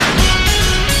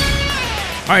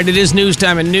All right, it is news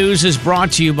time, and news is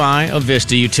brought to you by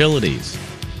Avista Utilities.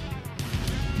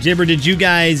 Jibber, did you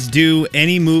guys do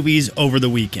any movies over the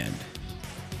weekend?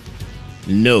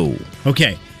 No.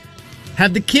 Okay.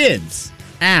 Have the kids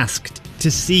asked to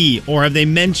see, or have they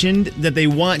mentioned that they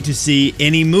want to see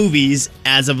any movies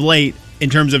as of late in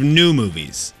terms of new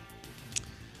movies?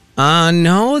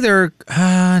 No,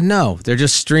 they're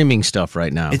just streaming stuff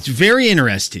right now. It's very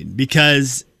interesting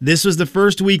because this was the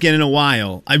first weekend in a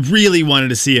while I really wanted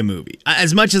to see a movie.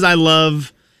 As much as I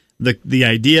love the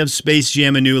idea of Space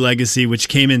Jam: A New Legacy, which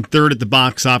came in third at the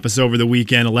box office over the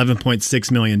weekend,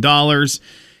 $11.6 million.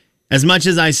 As much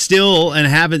as I still and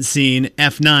haven't seen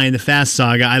F9, the Fast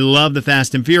Saga, I love the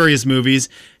Fast and Furious movies.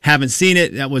 Haven't seen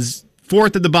it. That was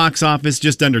fourth at the box office,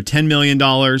 just under $10 million.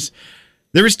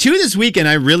 There was two this weekend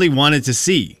I really wanted to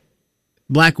see.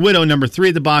 Black Widow, number 3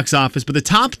 at the box office, but the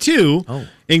top two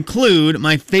include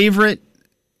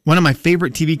one of my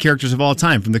favorite TV characters of all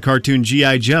time from the cartoon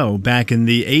G.I. Joe back in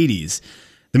the 80s.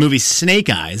 The movie Snake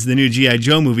Eyes, the new G.I.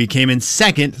 Joe movie, came in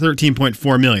second,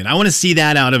 $13.4 million. I want to see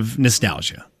that out of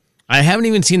nostalgia. I haven't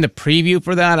even seen the preview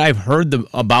for that. I've heard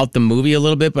about the movie a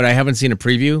little bit, but I haven't seen a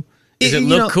preview. Does it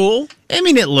look cool? I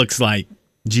mean, it looks like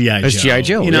G.I. Joe. It's G.I.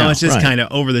 Joe. It's just kind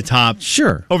of over the top.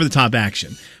 Sure. Over the top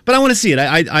action. But I want to see it.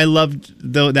 I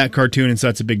loved that cartoon, and so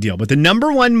that's a big deal. But the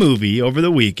number one movie over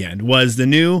the weekend was the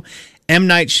new M.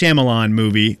 Night Shyamalan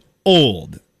movie,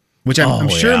 Old, which I'm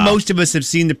sure most of us have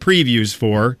seen the previews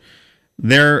for.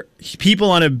 They're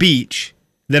people on a beach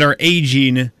that are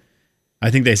aging. I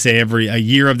think they say a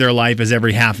year of their life is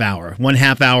every half hour. 1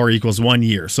 half hour equals 1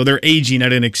 year. So they're aging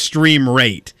at an extreme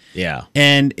rate. Yeah.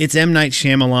 And it's M. Night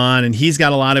Shyamalan, and he's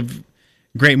got a lot of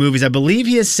great movies. I believe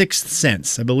he has Sixth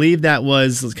Sense. I believe that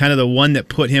was kind of the one that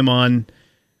put him on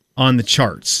the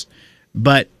charts.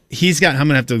 But he's got, I'm going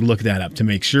to have to look that up to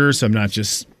make sure, so I'm not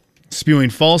just spewing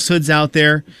falsehoods out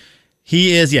there.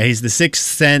 He's the Sixth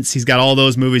Sense. He's got all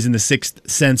those movies in the Sixth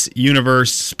Sense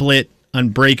universe, Split,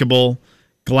 Unbreakable,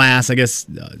 Glass. I guess,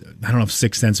 I don't know if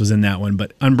Sixth Sense was in that one,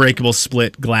 but Unbreakable,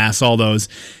 Split, Glass, all those.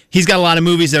 He's got a lot of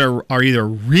movies that are either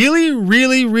really,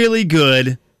 really, really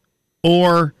good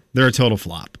or they're a total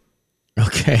flop.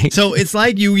 Okay. So it's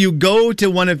like you go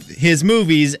to one of his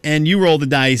movies and you roll the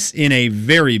dice in a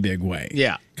very big way.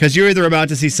 Yeah. Because you're either about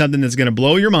to see something that's going to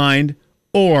blow your mind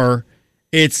or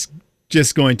it's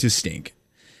just going to stink.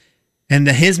 And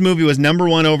his movie was number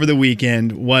one over the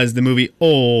weekend, was the movie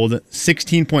Old,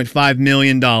 $16.5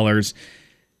 million.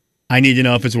 I need to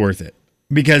know if it's worth it.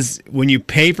 Because when you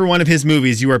pay for one of his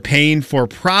movies, you are paying for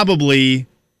probably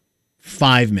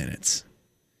 5 minutes.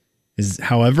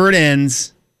 However it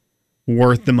ends,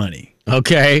 worth the money.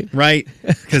 Okay. Right?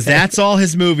 Because that's all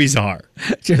his movies are.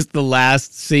 Just the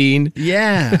last scene.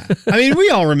 Yeah. I mean, we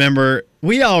all remember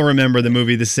the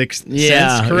movie The Sixth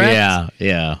Sense, correct?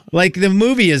 Yeah. Like, the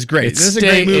movie is great. It's a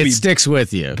great movie. It sticks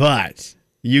with you. But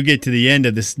you get to the end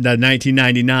of the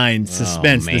 1999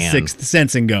 suspense, The Sixth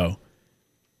Sense, and go,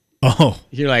 oh.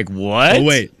 You're like, what?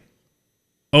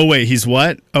 Oh, wait, he's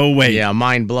what? Oh, wait. Yeah,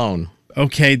 mind blown.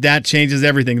 Okay, that changes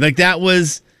everything. Like, that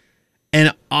was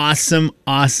an awesome,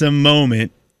 awesome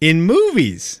moment in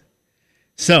movies.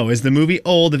 So, is the movie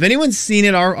Old? If anyone's seen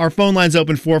it, our phone line's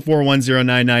open,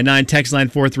 4410999, text line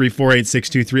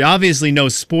 4348623. Obviously, no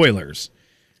spoilers.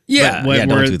 Yeah,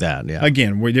 don't do that. Yeah.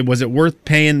 Again, was it worth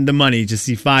paying the money to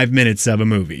see 5 minutes of a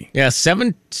movie? Yeah,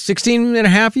 16 and a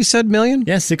half, you said, million?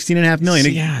 Yeah, 16.5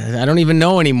 million. Yeah, I don't even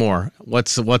know anymore.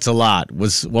 What's a lot?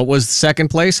 What was second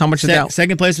place? How much is that?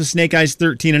 Second place was Snake Eyes,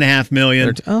 13.5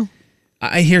 million.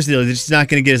 Here's the deal. It's not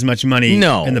going to get as much money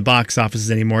in the box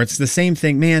offices anymore. It's the same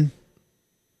thing, man.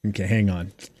 Okay, hang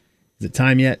on. Is it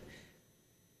time yet?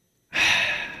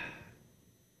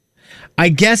 I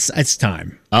guess it's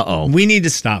time. Uh-oh. We need to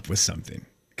stop with something.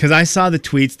 Because I saw the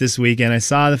tweets this weekend, I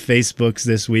saw the Facebooks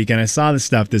this weekend, I saw the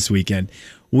stuff this weekend.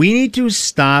 We need to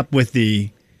stop with the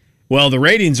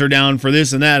ratings are down for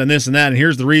this and that, and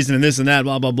here's the reason, and this and that,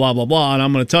 blah, blah, blah, blah, blah, and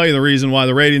I'm going to tell you the reason why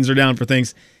the ratings are down for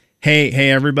things. Hey,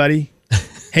 everybody.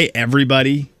 Hey,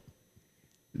 everybody.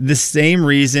 The same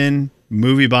reason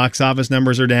movie box office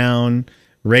numbers are down,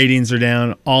 ratings are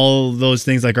down, all those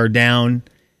things are down.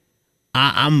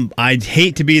 I'd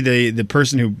hate to be the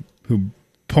person who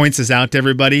points this out to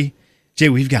everybody. Jay,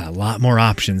 we've got a lot more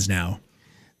options now.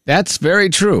 That's very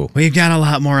true. We've got a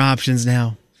lot more options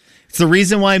now. It's the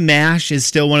reason why MASH is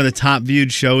still one of the top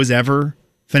viewed shows ever,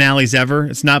 finales ever.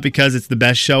 It's not because it's the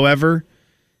best show ever.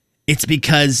 It's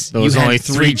because you had only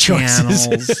three choices.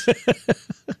 Channels.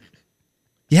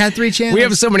 You had 3 channels? We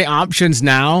have so many options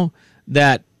now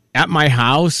that at my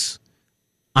house,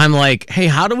 I'm like, hey,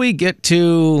 how do we get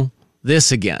to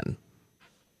this again?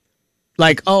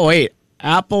 Like, oh, wait,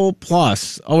 Apple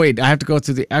Plus. Oh, wait, I have to go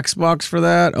through the Xbox for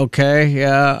that? Okay,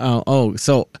 yeah.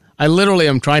 So I literally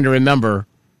am trying to remember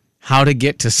how to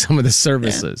get to some of the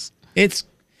services. Yeah. It's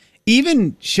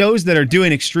even shows that are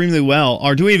doing extremely well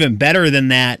are doing even better than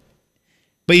that,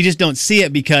 but you just don't see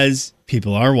it because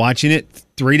people are watching it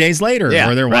 3 days later,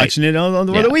 or they're watching it on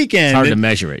the weekend. It's hard to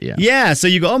measure it, Yeah, so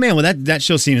you go, oh man, well that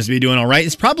show seems to be doing all right.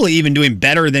 It's probably even doing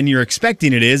better than you're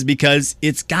expecting it is because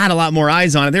it's got a lot more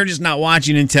eyes on it. They're just not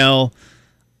watching until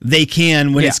they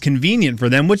can when it's convenient for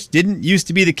them, which didn't used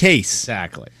to be the case.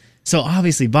 Exactly. So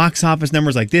obviously box office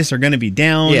numbers like this are going to be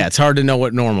down. Yeah, it's hard to know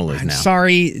what normal is now. I'm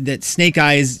sorry that Snake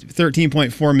Eyes,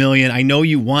 13.4 million. I know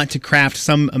you want to craft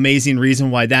some amazing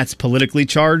reason why that's politically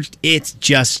charged. It's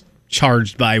just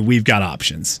charged by we've got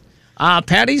options.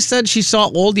 Patty said she saw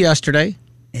Old yesterday.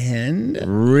 And?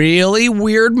 Really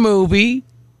weird movie.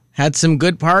 Had some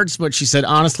good parts, but she said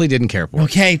honestly didn't care for it.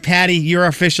 Okay, Patty, you're our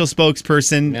official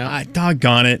spokesperson. Yep.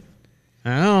 Doggone it. I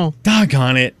know.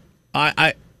 Doggone it.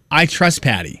 I trust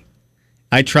Patty.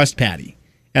 I trust Patty.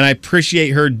 And I appreciate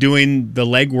her doing the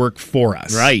legwork for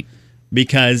us. Right.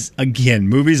 Because, again,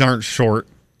 movies aren't short,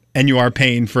 and you are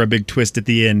paying for a big twist at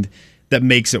the end that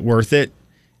makes it worth it.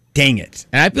 Dang it.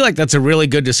 And I feel like that's a really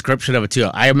good description of it, too.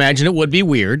 I imagine it would be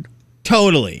weird.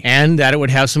 Totally. And that it would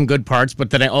have some good parts, but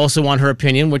then I also want her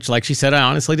opinion, which, like she said, I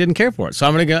honestly didn't care for it. So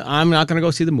I'm not going to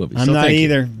go see the movie. I'm not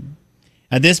either.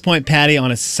 At this point, Patty,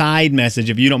 on a side message,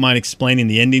 if you don't mind explaining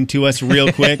the ending to us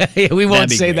real quick. We won't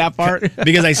say that part.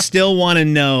 Because I still want to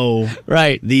know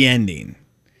the ending.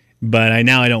 But I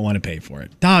don't want to pay for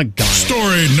it. Doggone it.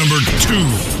 Story number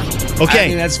 2. Okay. I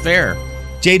mean, that's fair.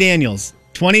 Jay Daniels,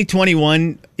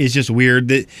 2021 is just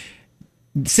weird.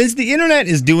 Since the internet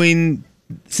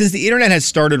has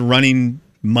started running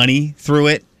money through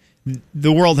it,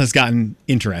 the world has gotten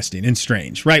interesting and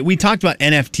strange, right? We talked about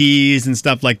NFTs and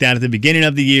stuff like that at the beginning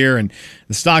of the year, and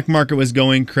the stock market was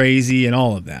going crazy and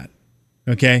all of that,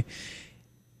 okay?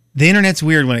 The internet's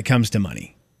weird when it comes to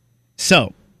money.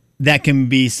 So that can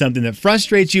be something that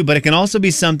frustrates you, but it can also be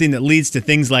something that leads to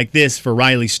things like this for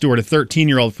Riley Stewart, a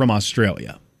 13-year-old from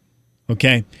Australia,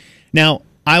 okay? Now,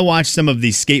 I watched some of the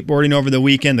skateboarding over the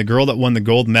weekend. The girl that won the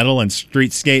gold medal in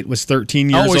street skate was 13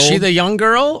 years old. Oh, was she the young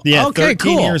girl? Yeah, okay,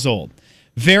 13 years old.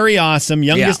 Very awesome.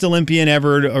 Youngest Olympian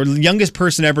ever, or youngest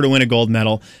person ever to win a gold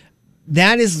medal.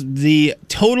 That is the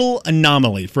total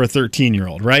anomaly for a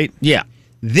 13-year-old, right? Yeah.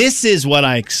 This is what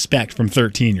I expect from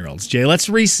 13-year-olds. Jay, let's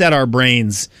reset our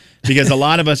brains because a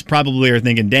lot of us probably are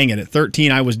thinking, dang it, at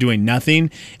 13 I was doing nothing,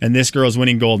 and this girl's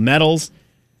winning gold medals.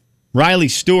 Riley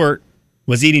Stewart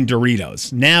was eating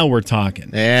Doritos. Now we're talking.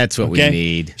 That's what we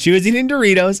need. She was eating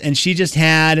Doritos, and she just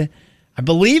had, I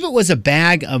believe it was a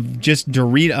bag of just of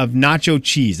nacho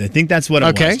cheese. I think that's what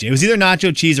it was. It was either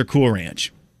nacho cheese or Cool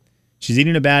Ranch. She's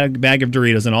eating a bag of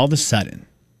Doritos, and all of a sudden,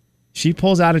 she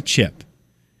pulls out a chip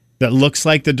that looks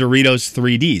like the Doritos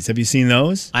 3Ds. Have you seen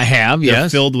those? I have, yes. They're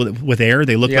filled with air.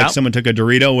 They look like someone took a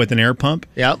Dorito with an air pump.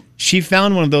 Yep. She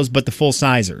found one of those, but the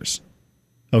full-sizers.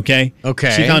 Okay?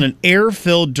 She found an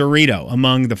air-filled Dorito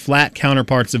among the flat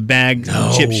counterparts of bag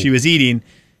chips she was eating,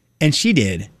 and she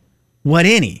did what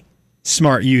any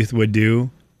smart youth would do.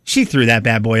 She threw that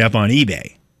bad boy up on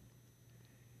eBay.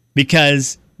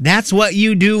 Because that's what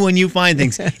you do when you find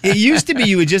things. It used to be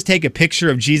you would just take a picture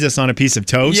of Jesus on a piece of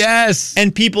toast. Yes.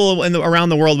 And people around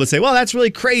the world would say, well, that's really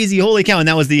crazy, holy cow, and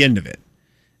that was the end of it.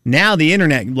 Now the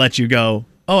internet lets you go,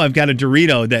 oh, I've got a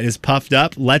Dorito that is puffed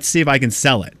up. Let's see if I can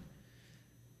sell it.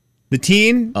 The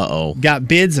teen got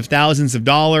bids of thousands of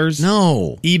dollars.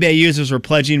 No. eBay users were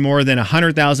pledging more than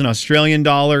 100,000 Australian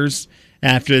dollars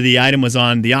after the item was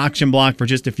on the auction block for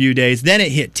just a few days. Then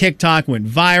it hit TikTok, went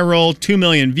viral, 2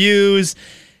 million views.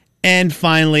 And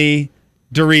finally,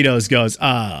 Doritos goes,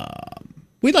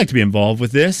 we'd like to be involved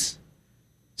with this.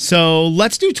 So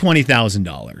let's do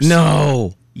 $20,000.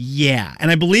 No. Yeah,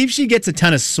 and I believe she gets a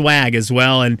ton of swag as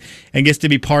well, and gets to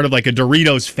be part of like a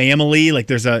Doritos family. Like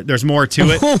there's more to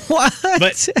it. What?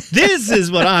 But this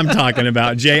is what I'm talking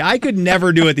about, Jay. I could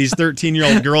never do what these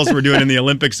 13-year-old girls were doing in the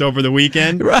Olympics over the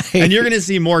weekend. Right. And you're going to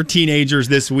see more teenagers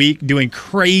this week doing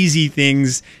crazy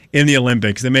things in the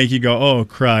Olympics that make you go, oh,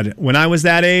 crud. When I was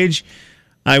that age,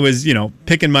 I was,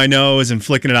 picking my nose and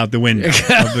flicking it out the window of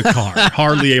the car,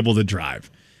 hardly able to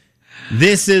drive.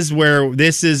 This is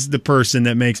the person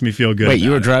that makes me feel good. Wait,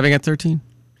 you were driving at 13?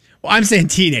 Well, I'm saying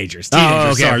teenagers.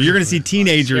 Oh, okay. Sorry. You're going to see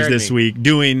teenagers this week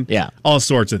doing all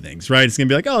sorts of things, right? It's going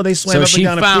to be like, oh, they swam up and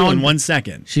down a pool in 1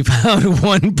 second. She found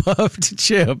one puffed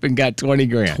chip and got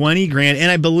 $20,000. $20,000. And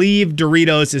I believe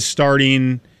Doritos is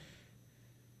starting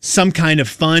some kind of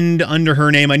fund under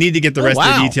her name. I need to get the rest of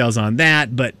the wow. details on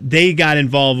that, but they got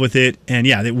involved with it. And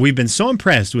yeah, we've been so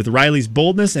impressed with Riley's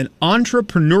boldness and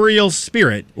entrepreneurial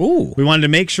spirit. Ooh. We wanted to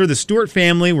make sure the Stewart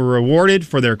family were rewarded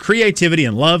for their creativity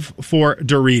and love for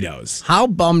Doritos. How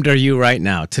bummed are you right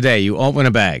now? Today, you open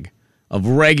a bag of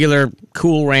regular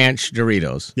Cool Ranch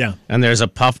Doritos. Yeah. And there's a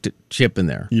puffed chip in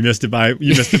there. You missed it by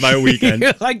a weekend.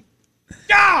 You're like,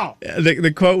 no!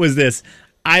 The quote was this.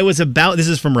 This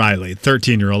is from Riley,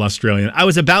 13-year-old Australian. I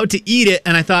was about to eat it,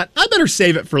 and I thought, I better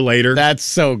save it for later. That's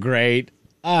so great.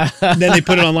 Then they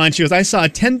put it online. She goes, I saw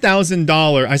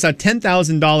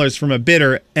 $10,000 from a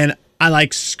bidder, and I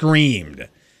screamed.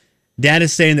 Dad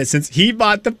is saying that since he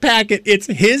bought the packet, it's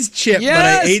his chip, Yes, but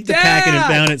I ate the packet and Dad!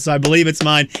 found it, so I believe it's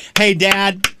mine. Hey,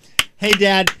 Dad.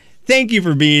 Thank you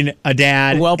for being a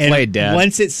dad. Well played, and Dad.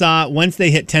 Once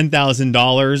they hit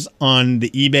 $10,000 on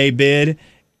the eBay bid,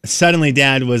 suddenly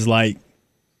Dad was like,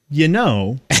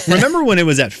 remember when it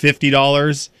was at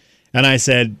 $50 and I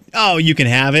said, oh, you can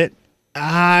have it?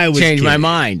 I was Changed my kidding.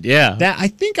 mind, yeah.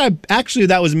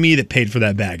 That was me that paid for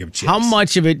that bag of chips. How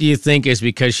much of it do you think is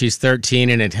because she's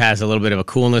 13 and it has a little bit of a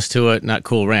coolness to it? Not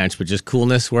Cool Ranch, but just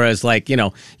coolness. Whereas, you're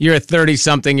a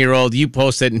 30-something-year-old, you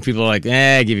post it and people are like,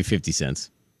 I give you 50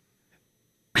 cents.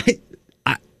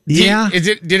 Yeah.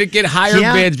 Did it get higher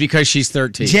Yeah. bids because she's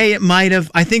 13? Jay, it might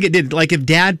have. I think it did. If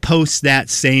Dad posts that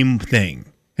same thing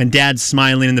and Dad's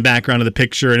smiling in the background of the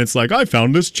picture and it's like, I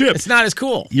found this chip. It's not as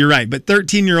cool. You're right. But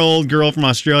 13-year-old girl from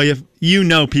Australia,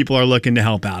 people are looking to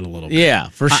help out a little bit. Yeah,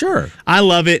 for sure. I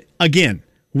love it. Again,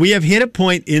 we have hit a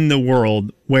point in the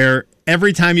world where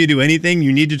every time you do anything,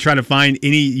 you need to try to find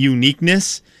any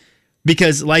uniqueness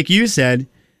because, like you said,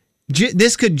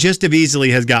 this could just have easily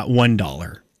has got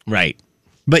 $1. Right.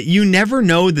 But you never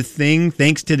know the thing,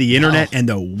 thanks to the internet and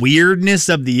the weirdness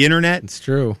of the internet. It's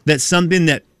true. That's something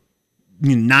that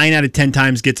 9 out of 10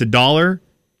 times gets $1,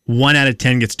 1 out of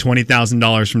 10 gets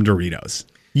 $20,000 from Doritos.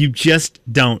 You just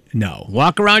don't know.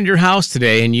 Walk around your house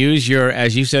today and use your,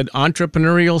 as you said,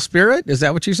 entrepreneurial spirit. Is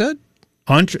that what you said?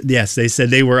 Yes, they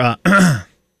said they were.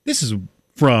 This is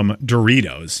from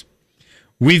Doritos.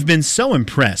 We've been so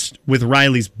impressed with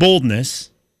Riley's boldness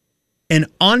and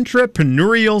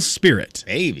entrepreneurial spirit.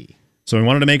 Baby. So we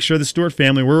wanted to make sure the Stewart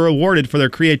family were rewarded for their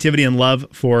creativity and love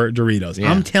for Doritos.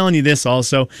 Yeah. I'm telling you this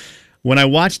also. When I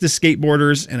watched the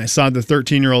skateboarders and I saw the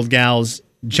 13-year-old gals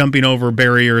jumping over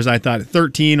barriers, I thought at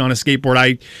 13 on a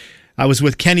skateboard, I was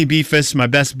with Kenny Beefus, my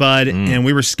best bud, and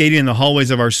we were skating in the hallways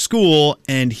of our school,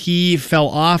 and he fell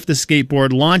off the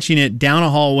skateboard, launching it down a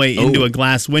hallway into a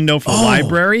glass window for the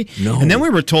library. No. And then we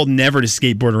were told never to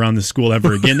skateboard around the school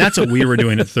ever again. That's what we were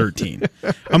doing at 13.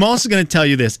 I'm also going to tell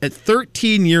you this. At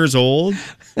 13 years old,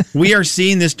 we are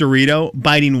seeing this Dorito,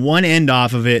 biting one end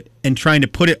off of it and trying to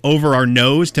put it over our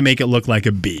nose to make it look like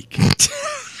a beak. Jay,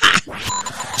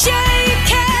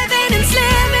 Kevin, and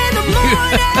Slim in the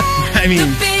morning. I mean, The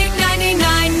big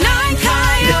 99.9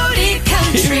 Coyote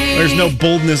Country. there's no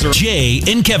boldness or... Jay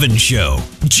and Kevin Show.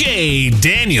 Jay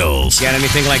Daniels. Got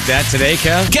anything like that today,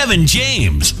 Kev? Kevin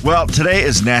James. Well, today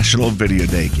is National Video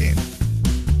Day Game.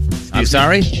 I'm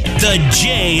sorry? The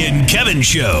Jay and Kevin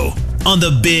Show on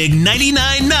the big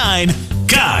 99.9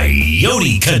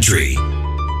 Coyote Country.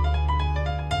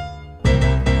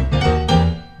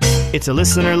 It's a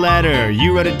listener letter.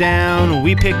 You wrote it down.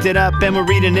 We picked it up and we're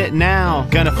reading it now.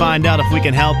 Gonna find out if we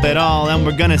can help at all. And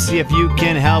we're gonna see if you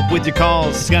can help with your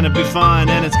calls. It's gonna be fun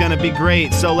and it's gonna be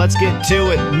great. So let's get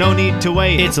to it. No need to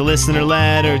wait. It's a listener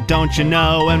letter, don't you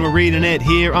know? And we're reading it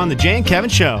here on the Jay and Kevin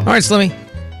Show. All right, Slimmy.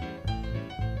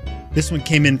 This one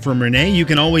came in from Renee. You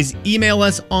can always email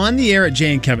us on the air at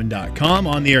jayandkevin.com,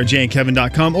 on the air at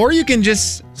jayandkevin.com, or you can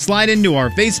just slide into our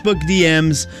Facebook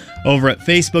DMs over at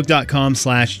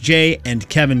facebook.com/Jay and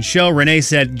Kevin Show. Renee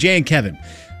said, Jay and Kevin,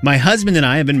 my husband and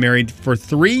I have been married for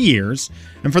 3 years,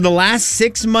 and for the last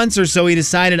 6 months or so, he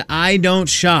decided I don't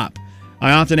shop.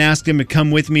 I often ask him to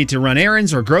come with me to run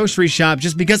errands or grocery shop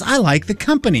just because I like the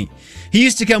company. He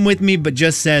used to come with me, but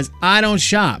just says, I don't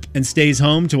shop, and stays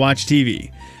home to watch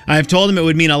TV. I have told him it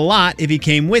would mean a lot if he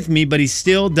came with me, but he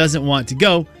still doesn't want to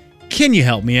go. Can you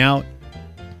help me out?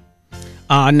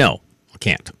 No, I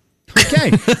can't.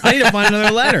 Okay, I need to find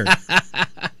another letter.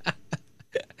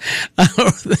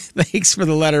 Thanks for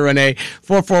the letter, Renee.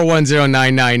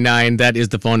 4410999. That is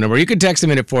the phone number. You can text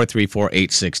them in at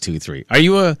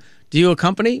 434-8623. Do you a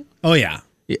company? Oh, yeah.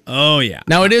 Oh, yeah.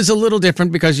 Now, it is a little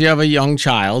different because you have a young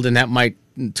child, and that might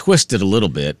twist it a little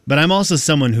bit. But I'm also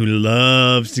someone who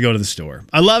loves to go to the store.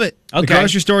 I love it. Okay. The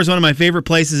grocery store is one of my favorite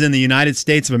places in the United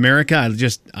States of America.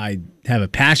 I have a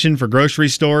passion for grocery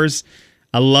stores.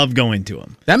 I love going to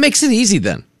them. That makes it easy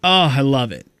then. Oh, I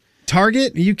love it.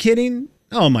 Target? Are you kidding?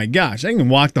 Oh my gosh, I can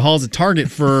walk the halls of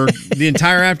Target for the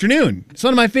entire afternoon. It's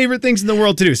one of my favorite things in the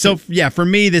world to do. So yeah, for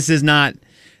me, this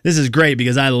is great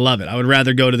because I love it. I would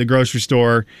rather go to the grocery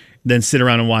store than sit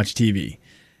around and watch TV.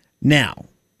 Now,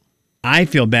 I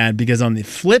feel bad because on the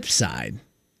flip side,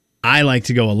 I like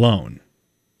to go alone.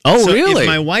 Oh, So really? if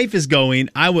my wife is going,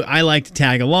 I like to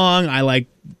tag along. I like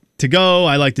to go.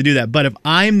 I like to do that. But if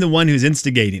I'm the one who's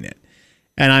instigating it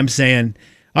and I'm saying,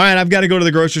 all right, I've got to go to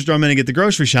the grocery store. I'm going to get the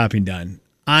grocery shopping done.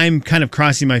 I'm kind of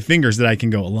crossing my fingers that I can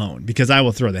go alone because I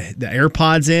will throw the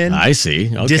AirPods in. I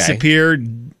see. Okay. Disappear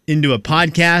into a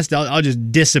podcast. I'll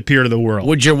just disappear to the world.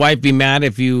 Would your wife be mad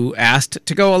if you asked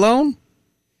to go alone?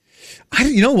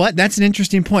 You know what? That's an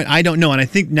interesting point. I don't know. And I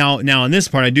think now on this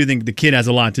part, I do think the kid has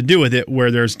a lot to do with it,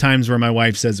 where there's times where my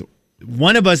wife says,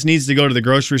 one of us needs to go to the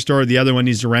grocery store. The other one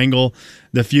needs to wrangle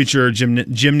the future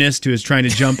gymnast who is trying to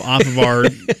jump off of our,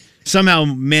 somehow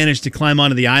managed to climb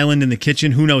onto the island in the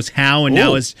kitchen. Who knows how, and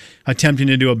now Ooh. is attempting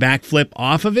to do a backflip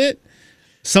off of it.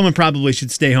 Someone probably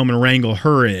should stay home and wrangle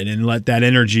her in and let that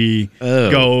energy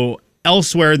go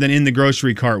elsewhere than in the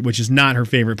grocery cart, which is not her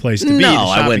favorite place to be. The No,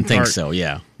 I shopping wouldn't think cart so.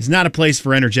 Yeah. is not a place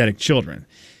for energetic children.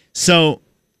 So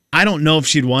I don't know if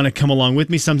she'd want to come along with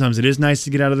me. Sometimes it is nice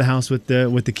to get out of the house with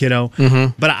the kiddo.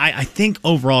 Mm-hmm. But I think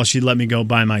overall she'd let me go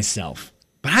by myself.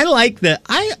 But I like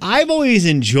I've always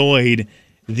enjoyed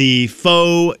the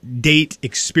faux date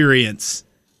experience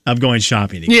of going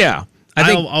shopping together. Yeah. I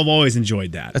think I've always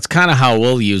enjoyed that. that's kind of how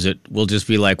we'll use it. We'll just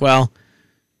be like, well,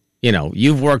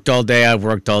 you've worked all day, I've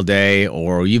worked all day,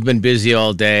 or you've been busy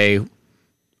all day.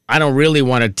 I don't really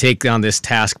want to take on this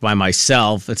task by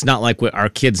myself. It's not like our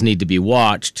kids need to be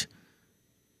watched.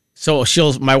 So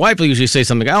my wife will usually say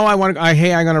something. Oh, I'm going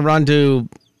to run to,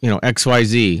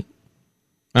 XYZ. And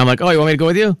I'm like, oh, you want me to go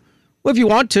with you? Well, if you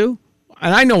want to.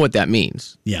 And I know what that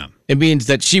means. Yeah. It means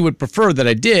that she would prefer that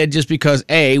I did just because,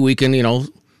 A, we can,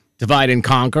 divide and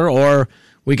conquer, or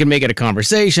we can make it a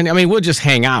conversation. I mean, we'll just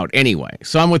hang out anyway.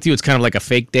 So I'm with you. It's kind of like a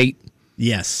fake date.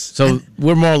 Yes. So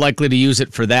we're more likely to use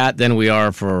it for that than we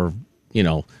are for,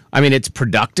 it's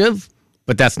productive,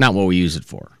 but that's not what we use it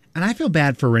for. And I feel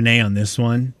bad for Renee on this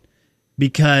one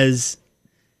because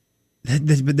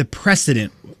the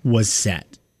precedent was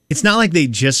set. It's not like they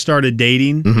just started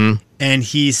dating and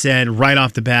he said right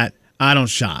off the bat, I don't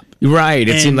shop. Right.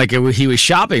 It And- seemed like he was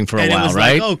shopping for a And while, it was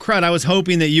right? like, oh, crud, I was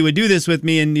hoping that you would do this with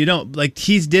me, and you don't. Like,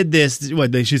 he's did this.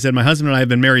 She said, my husband and I have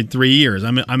been married 3 years.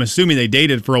 I'm assuming they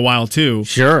dated for a while, too.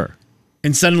 Sure.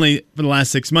 And suddenly, for the last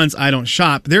 6 months, I don't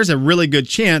shop. There's a really good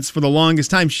chance for the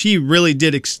longest time she really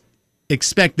did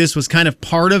expect this was kind of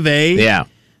part of a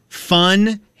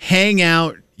fun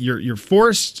hangout. You're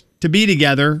forced to be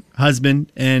together,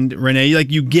 husband and Renee.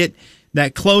 You get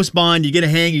that close bond. You get to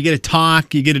hang. You get to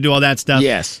talk. You get to do all that stuff.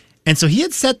 Yes. And so he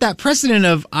had set that precedent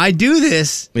of, I do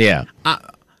this. Yeah.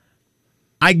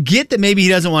 I get that maybe he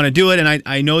doesn't want to do it, and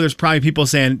I know there's probably people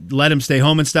saying, let him stay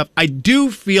home and stuff. I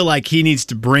do feel like he needs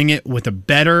to bring it with a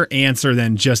better answer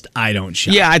than just, I don't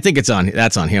shop. Yeah, I think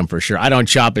that's on him for sure. I don't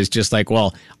shop is just like,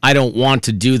 well, I don't want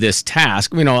to do this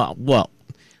task. Well,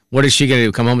 what is she going to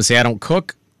do? Come home and say, I don't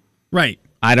cook? Right.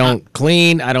 I don't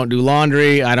clean. I don't do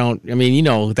laundry. I don't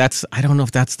know if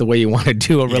that's the way you want to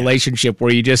do a relationship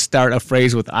where you just start a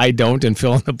phrase with I don't and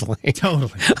fill in the blank.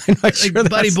 Totally. I'm not sure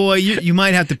Like, buddy boy, you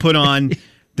might have to put on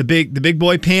the big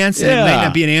boy pants, and it may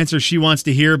not be an answer she wants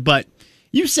to hear, but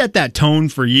you set that tone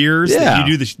for years. Yeah.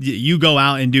 That you go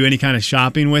out and do any kind of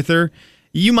shopping with her.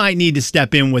 You might need to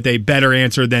step in with a better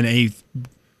answer than a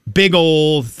big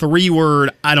old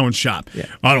 3-word, I don't shop. Yeah.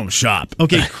 I don't shop.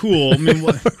 Okay, cool. I mean,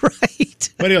 what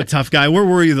Right. a tough guy. Where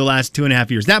were you the last 2.5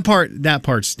 years? That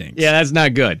part stinks. Yeah, that's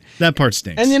not good. That part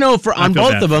stinks. And on I feel both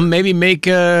bad of for them, maybe make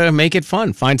it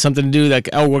fun. Find something to do. Like,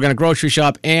 oh, we're gonna grocery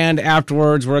shop, and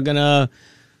afterwards we're gonna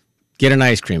get an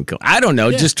ice cream cone. I don't know.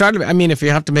 Yeah. Just try to. If you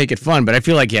have to make it fun, but I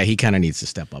feel like he kind of needs to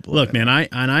step up a little Look, bit. man,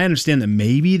 I understand that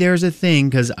maybe there's a thing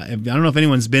because I don't know if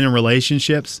anyone's been in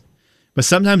relationships, but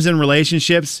sometimes in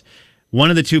relationships, one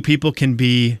of the two people can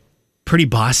be pretty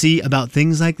bossy about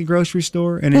things like the grocery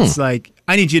store, and it's like,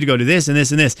 I need you to go to this and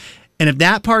this and this. And if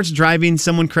that part's driving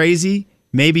someone crazy,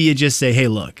 maybe you just say, hey,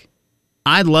 look,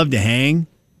 I'd love to hang,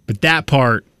 but that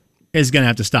part is going to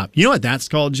have to stop. You know what that's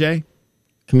called, Jay?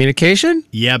 Communication,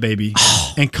 Yeah, baby.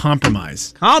 And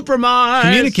compromise. compromise,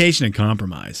 Communication and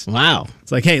compromise. Wow.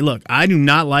 It's like, hey, look, I do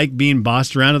not like being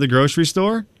bossed around at the grocery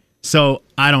store, so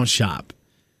I don't shop.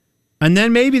 And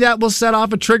then maybe that will set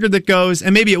off a trigger that goes,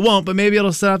 and maybe it won't, but maybe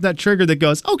it'll set off that trigger that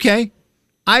goes, okay,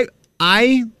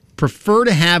 I prefer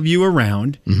to have you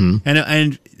around,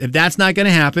 and if that's not going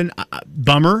to happen,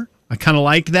 bummer. I kind of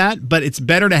like that, but it's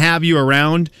better to have you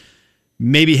around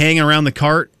maybe hanging around the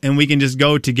cart and we can just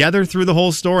go together through the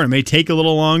whole store. It may take a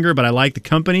little longer, but I like the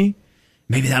company.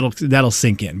 Maybe that'll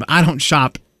sink in. But I don't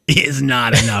shop is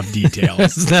not enough details.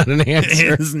 That's not an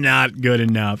answer. It is not good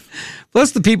enough.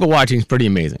 Plus, the people watching is pretty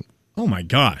amazing. Oh my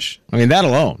gosh. I mean, that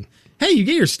alone. Hey, you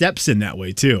get your steps in that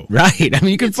way too. Right. I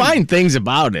mean, you can find things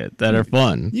about it that are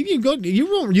fun. You can go.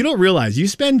 You don't realize you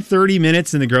spend 30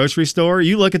 minutes in the grocery store.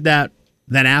 You look at that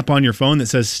app on your phone that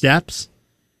says steps.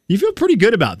 You feel pretty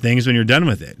good about things when you're done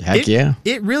with it. Heck yeah.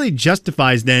 It really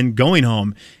justifies then going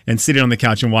home and sitting on the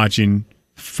couch and watching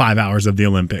 5 hours of the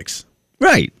Olympics.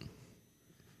 Right.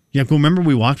 Yeah, cool. Remember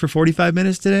we walked for 45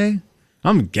 minutes today?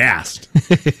 I'm gassed.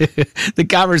 The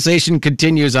conversation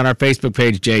continues on our Facebook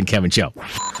page, Jay and Kevin Show.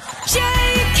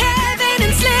 Jay, Kevin,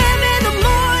 and Slim in the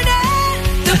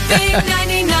morning. The big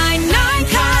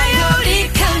 99.9 Coyote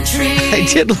Country. I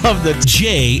did love the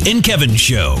Jay and Kevin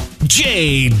Show.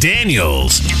 Jay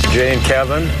Daniels. Jay and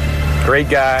Kevin, great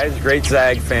guys, great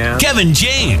Zag fans. Kevin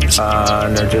James.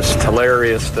 And they're just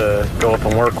hilarious to go up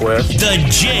and work with. The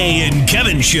Jay and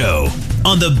Kevin Show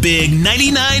on the big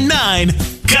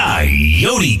 99.9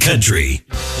 Coyote Country.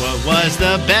 What was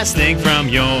the best thing from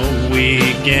your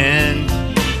weekend?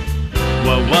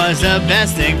 What was the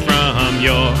best thing from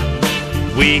your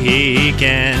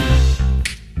weekend?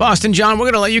 Boston John. We're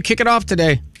going to let you kick it off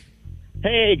today.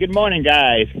 Hey, good morning,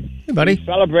 guys. Hey, buddy. We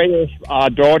celebrated our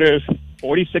daughter's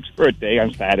 46th birthday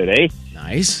on Saturday.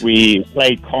 Nice. We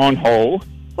played cornhole.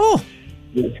 Oh.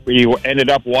 We ended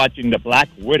up watching The Black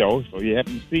Widow, so you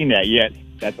haven't seen that yet.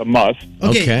 That's a must.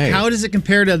 Okay. How does it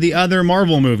compare to the other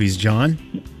Marvel movies, John?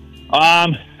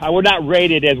 I would not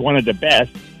rate it as one of the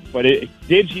best, but it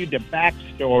gives you the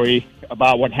backstory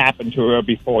about what happened to her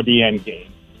before the end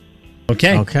game.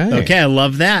 Okay. Okay. I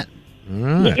love that. All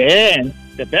right. And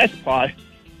the best part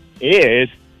is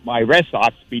my Red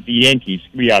Sox beat the Yankees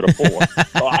 3 out of 4.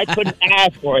 So I couldn't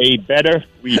ask for a better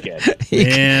weekend.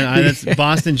 And that's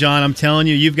Boston John. I'm telling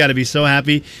you, you've got to be so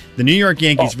happy. The New York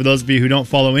Yankees, for those of you who don't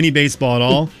follow any baseball at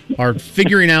all, are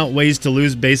figuring out ways to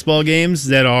lose baseball games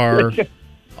that are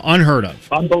unheard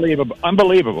of.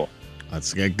 Unbelievable.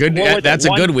 That's a good. Well, with That's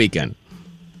that a good one- weekend.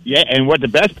 Yeah, and what the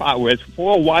best part was,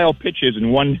 4 wild pitches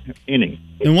in 1 inning.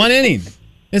 In 1 inning.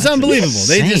 It's unbelievable.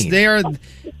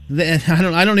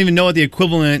 I don't even know what the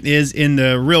equivalent is in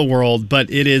the real world, but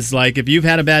it is like if you've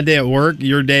had a bad day at work,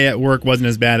 your day at work wasn't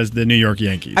as bad as the New York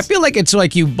Yankees. I feel like it's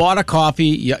like you bought a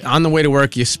coffee on the way to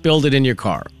work, you spilled it in your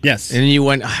car. Yes. And you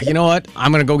went, you know what?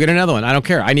 I'm going to go get another one. I don't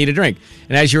care. I need a drink.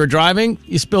 And as you were driving,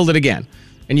 you spilled it again.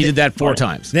 And you did that 4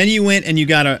 times. Then you went and you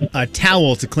got a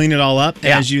towel to clean it all up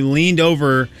as you leaned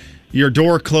over, your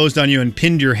door closed on you and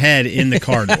pinned your head in the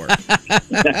car door.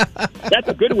 That's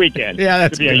a good weekend. Yeah,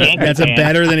 that's to be a good. Yankee That's fan.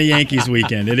 better than a Yankees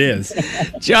weekend. It is.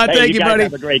 John, Hey, thank you you, guys buddy.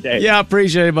 have a great day. Yeah,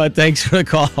 appreciate it, bud. Thanks for the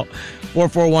call.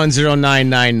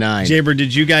 4410999. Jaber,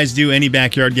 did you guys do any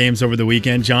backyard games over the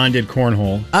weekend? John did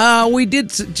cornhole. We did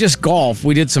just golf.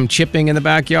 We did some chipping in the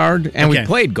backyard, and we Okay.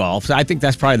 played golf. So I think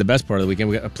that's probably the best part of the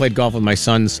weekend. I played golf with my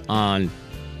sons on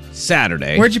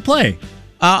Saturday. Where'd you play?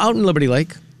 Out in Liberty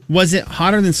Lake. Was it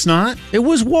hotter than snot? It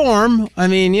was warm. I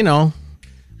mean, you know,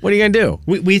 what are you gonna do?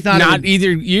 We thought it would-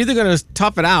 you're either gonna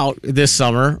tough it out this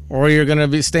summer or you're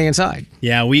gonna stay inside.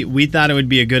 Yeah, we thought it would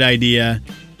be a good idea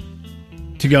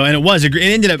to go, and it was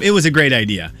it was a great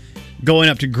idea. Going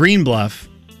up to Green Bluff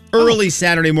early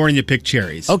Saturday morning to pick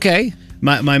cherries. Okay.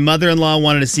 My mother-in-law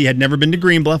had never been to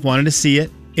Green Bluff, wanted to see it.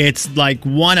 It's like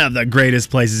one of the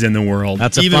greatest places in the world.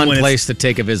 That's a Even fun when it's- place to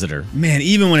take a visitor. Man,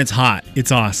 even when it's hot,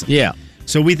 it's awesome. Yeah.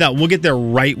 So we thought we'll get there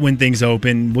right when things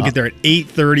open. We'll get there at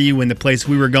 8:30 when the place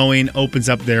we were going opens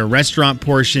up their restaurant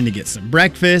portion to get some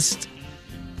breakfast.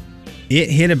 It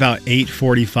hit about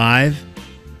 8:45,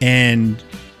 and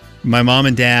my mom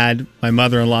and dad, my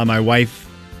mother-in-law, my wife,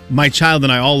 my child,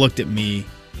 and I all looked at me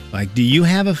like, do you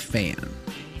have a fan?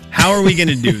 How are we going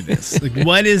to do this? Like,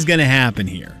 what is going to happen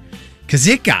here? Because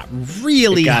it got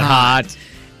really hot.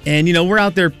 And, you know, we're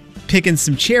out there picking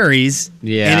some cherries.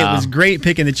 Yeah. And it was great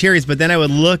picking the cherries. But then I would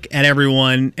look at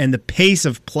everyone, and the pace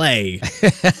of play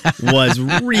was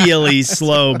really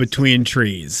slow between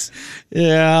trees.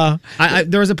 Yeah.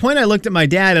 There was a point I looked at my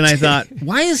dad, and I thought,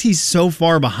 why is he so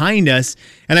far behind us?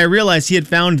 And I realized he had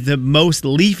found the most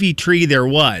leafy tree there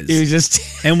was. He was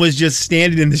just and was just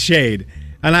standing in the shade.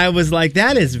 And I was like,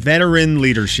 that is veteran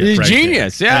leadership. He's right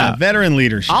genius, there. yeah. Veteran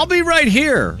leadership. I'll be right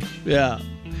here. Yeah.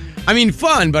 I mean,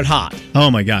 fun, but hot.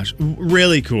 Oh my gosh.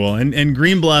 Really cool. And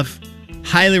Green Bluff,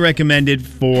 highly recommended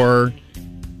for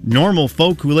normal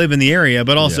folk who live in the area,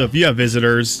 but also if you have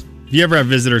visitors, if you ever have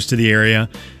visitors to the area,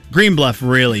 Green Bluff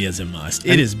really is a must.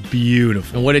 It is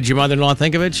beautiful. And what did your mother-in-law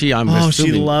think of it? She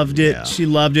assuming- loved it. Yeah. She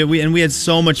loved it. We had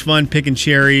so much fun picking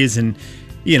cherries, and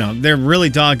they're really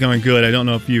doggone good. I don't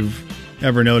know if you've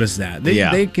ever noticed that.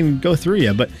 They can go through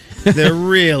you, but they're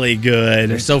really good.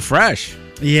 They're so fresh.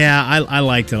 Yeah, I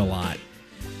liked it a lot.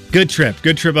 Good trip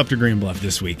up to Green Bluff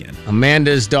this weekend.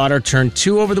 Amanda's daughter turned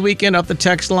 2 over the weekend up the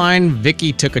text line.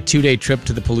 Vicky took a 2-day trip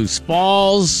to the Palouse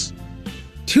Falls.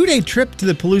 2-day trip to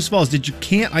the Palouse Falls. Did you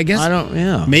camp? I guess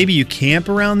Yeah. maybe you camp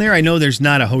around there. I know there's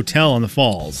not a hotel on the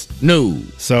falls. No.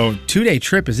 So 2-day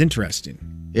trip is interesting.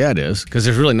 Yeah, it is, because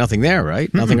there's really nothing there, right?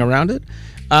 Mm-hmm. Nothing around it.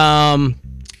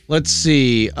 Let's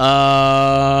see.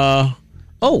 What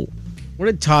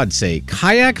did Todd say?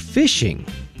 Kayak fishing.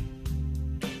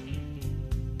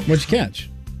 What'd you catch?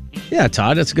 Yeah,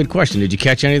 Todd, that's a good question. Did you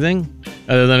catch anything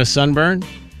other than a sunburn?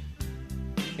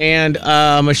 And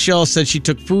Michelle said she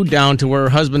took food down to where her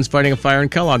husband's fighting a fire, and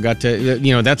Kellogg got to,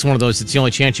 that's one of those, it's the only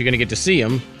chance you're going to get to see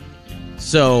him.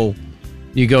 So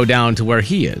you go down to where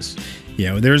he is.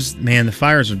 Yeah, the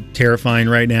fires are terrifying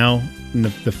right now. And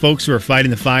the folks who are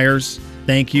fighting the fires,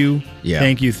 thank you. Yeah.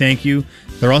 Thank you.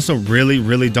 They're also really,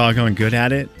 really doggone good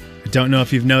at it. I don't know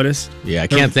if you've noticed. Yeah, I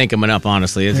can't thank them enough,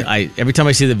 honestly. Every time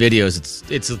I see the videos,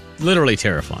 it's literally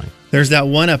terrifying. There's that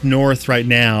one up north right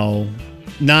now.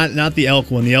 Not the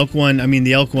elk one. The elk one,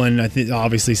 I think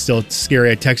obviously still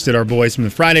scary. I texted our boys from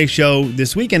the Friday show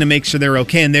this weekend to make sure they're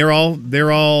okay, and they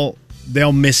all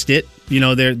missed it.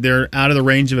 They're out of the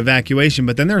range of evacuation.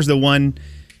 But then there's the one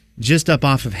just up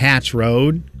off of Hatch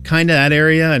Road, kind of that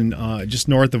area, and just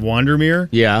north of Wandermere.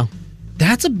 Yeah.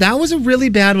 That was a really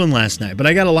bad one last night, but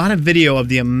I got a lot of video of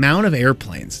the amount of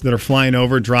airplanes that are flying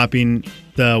over, dropping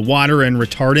the water and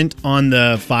retardant on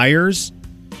the fires.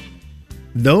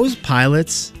 Those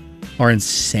pilots are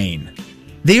insane.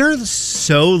 They are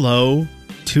so low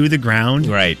to the ground.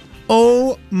 Right.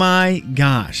 Oh my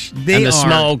gosh. And the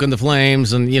smoke and the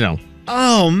flames and,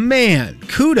 Oh man.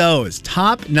 Kudos.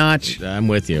 Top-notch I'm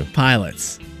with you.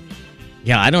 pilots.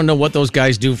 Yeah, I don't know what those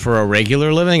guys do for a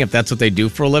regular living, if that's what they do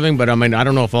for a living, but I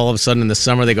don't know if all of a sudden in the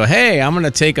summer they go, hey, I'm going to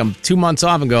take 2 months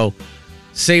off and go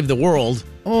save the world.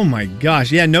 Oh my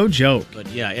gosh. Yeah, no joke. But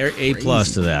yeah, A+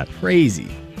 to that. Crazy.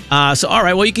 So, all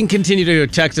right, well, you can continue to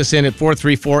text us in at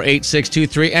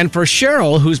 434-8623. And for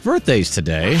Cheryl, whose birthday's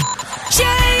today.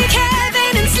 Jay,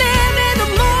 Kevin, and Slim in the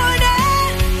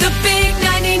morning. The big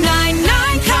 99.9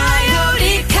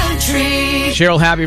 Coyote Country. Cheryl, happy